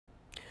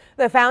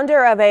The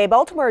founder of a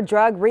Baltimore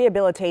drug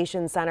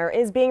rehabilitation center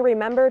is being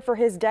remembered for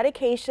his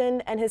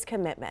dedication and his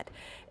commitment.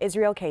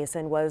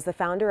 Cason was the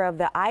founder of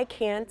the I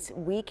Can't,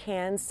 We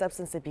Can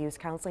substance abuse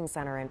counseling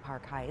center in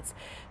Park Heights.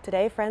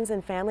 Today, friends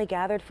and family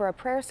gathered for a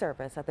prayer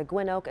service at the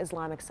Gywnn Oak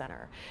Islamic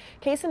Center.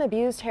 Cason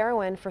abused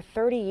heroin for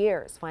 30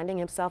 years, finding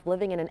himself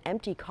living in an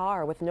empty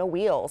car with no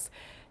wheels.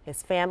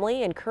 His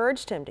family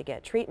encouraged him to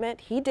get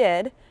treatment. He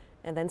did,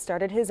 and then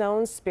started his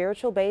own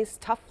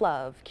spiritual-based Tough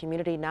Love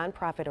community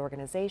nonprofit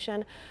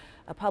organization.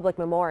 A public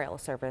memorial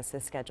service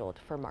is scheduled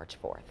for March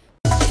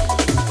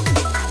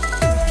 4th.